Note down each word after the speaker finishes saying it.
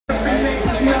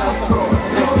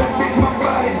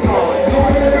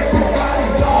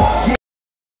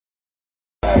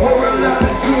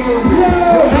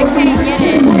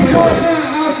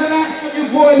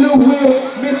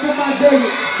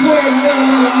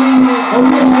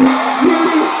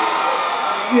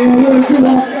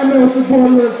I know it's a boy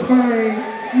Lil Wil,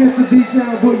 Mr.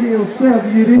 D-Town Boogie himself,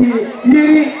 you dig? You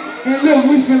dig? And look,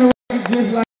 we finna rock it just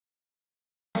like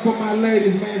for my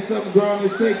ladies, man, something grown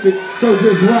and sexy, so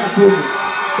just rock with me.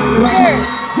 Yes!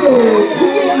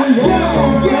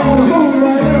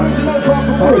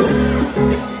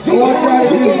 I want y'all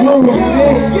to just move,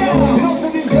 man.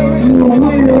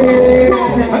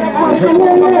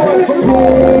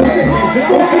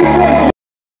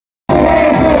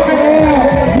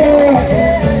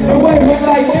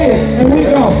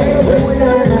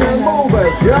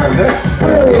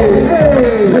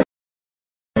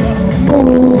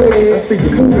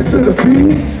 To the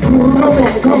beat,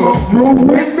 come on, move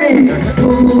with me.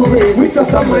 We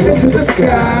toss our money to the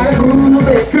sky,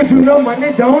 cause you know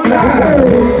money don't lie.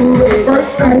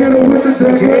 First I hit her with the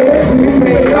head, we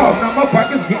made it off, now my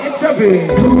pocket's getting chubby.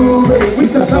 We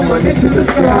toss our money to the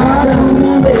sky,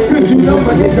 cause you know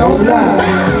money don't lie.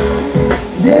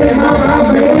 Yeah, mama,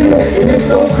 I made it, and it's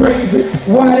so crazy.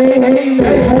 Why they hate me?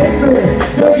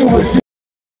 Joking with shit.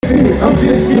 I'm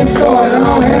just getting started, I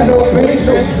don't have no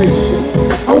patience.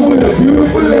 I'm with a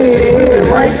beautiful lady,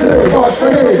 right to the bar,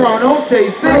 straight around, don't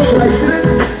chase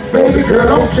it. Baby girl,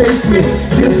 don't chase me,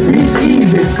 just be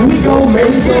easy, we gon' make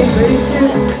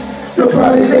it.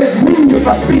 Nobody next me if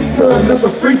I speak to another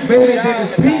freak better than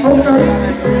his peak. Okay,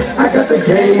 I got the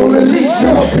game on the leash,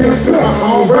 y'all pimp,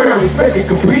 I'm round, respect and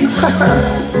caprice.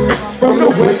 From the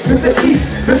west to the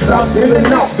east, the south and the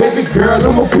north, baby girl,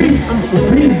 I'm a beast,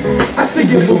 I see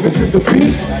you moving to the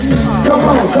beat.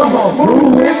 Come on,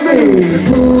 move with me.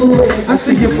 I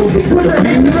see you moving to the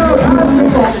beat.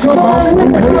 Come on,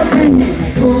 move with me.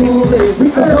 We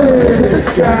can go to the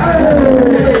sky,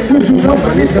 cause you know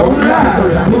money don't lie.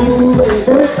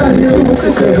 First I hit you with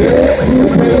the head, you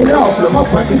pay it off, let my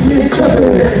pocket get chubby.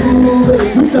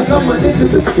 We toss our money to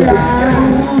the sky,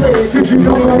 cause you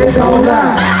know money don't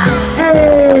lie.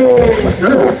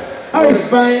 Hey,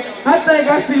 Spain, I think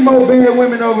I see more bad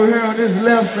women over here on this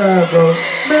left side, bro.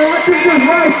 Man, what this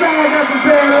right side got the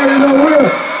bad ladies over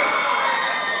here?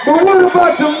 But what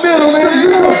about the middle, man? You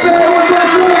know bad ones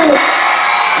that's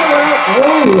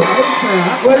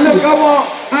well, look, I want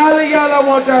all of y'all, I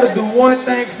want y'all to do one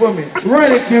thing for me.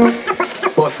 Run it, Q.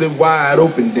 Bust it wide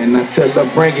open, then I tell her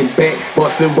bring it back.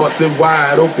 Bust it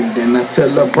wide open, then I tell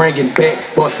her bring it back.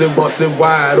 Bust it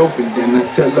wide open, then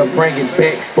I tell her bring it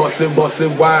back. Bust it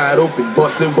wide open,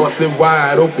 bust it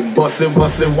wide open, bust it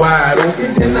wide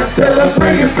open, then I tell her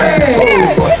bring it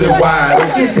back. Bust it wide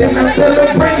open, then I tell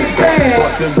her bring it back.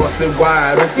 Bust it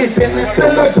wide open, then I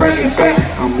tell her bring it back.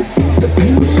 I'm a piece of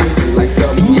people shit like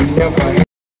something you never had.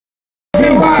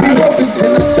 Wide open,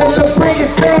 then I tell her bring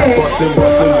it back. Bust it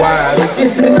wide open,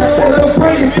 then I tell her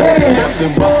bring it back. Bust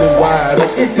it wide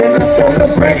open, then I tell her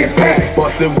bring it back.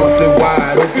 Bust it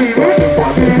wide open, bust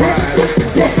it wide open,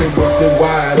 bust it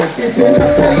wide open, then I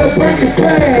tell her bring it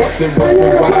back. Bust it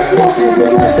wide open,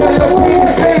 then I tell her bring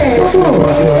it back. Bust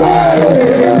it wide open,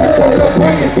 then I tell her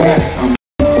bring it back.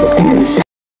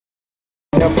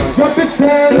 Drop it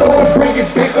down low, bring it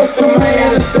back up to my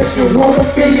intersection. Wanna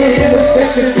be your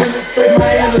intersection, penetrate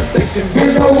my intersection.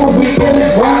 Bend over, we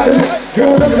getting wild.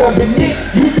 Girl, I'm loving it.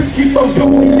 You just keep on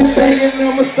doing your thing and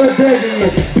I'ma start dating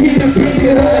it. Beat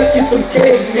it up like it's some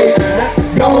cake,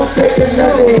 nigga. Don't take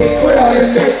another hit, put out your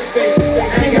next face.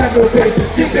 I ain't got no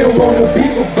patience. She been wanna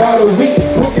beef about a week.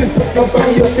 Put this up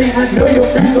on your team. I know you're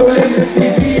free, so let me see.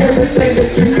 Be everything that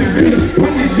you can be.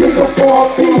 Put this shit up for our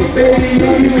feet, baby. You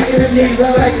in the knees. I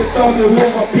like to talk to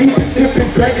with my feet.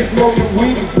 Sipping, drinking, smoking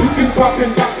weed. We can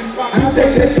poppin'. I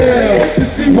take that there to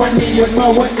see one knee and my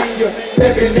one knee.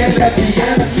 Taking that like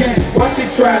piano. Watch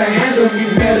it try to handle me.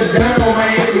 Met her down on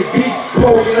Miami Beach.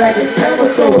 Cold like a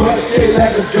camera, throw her shit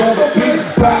like a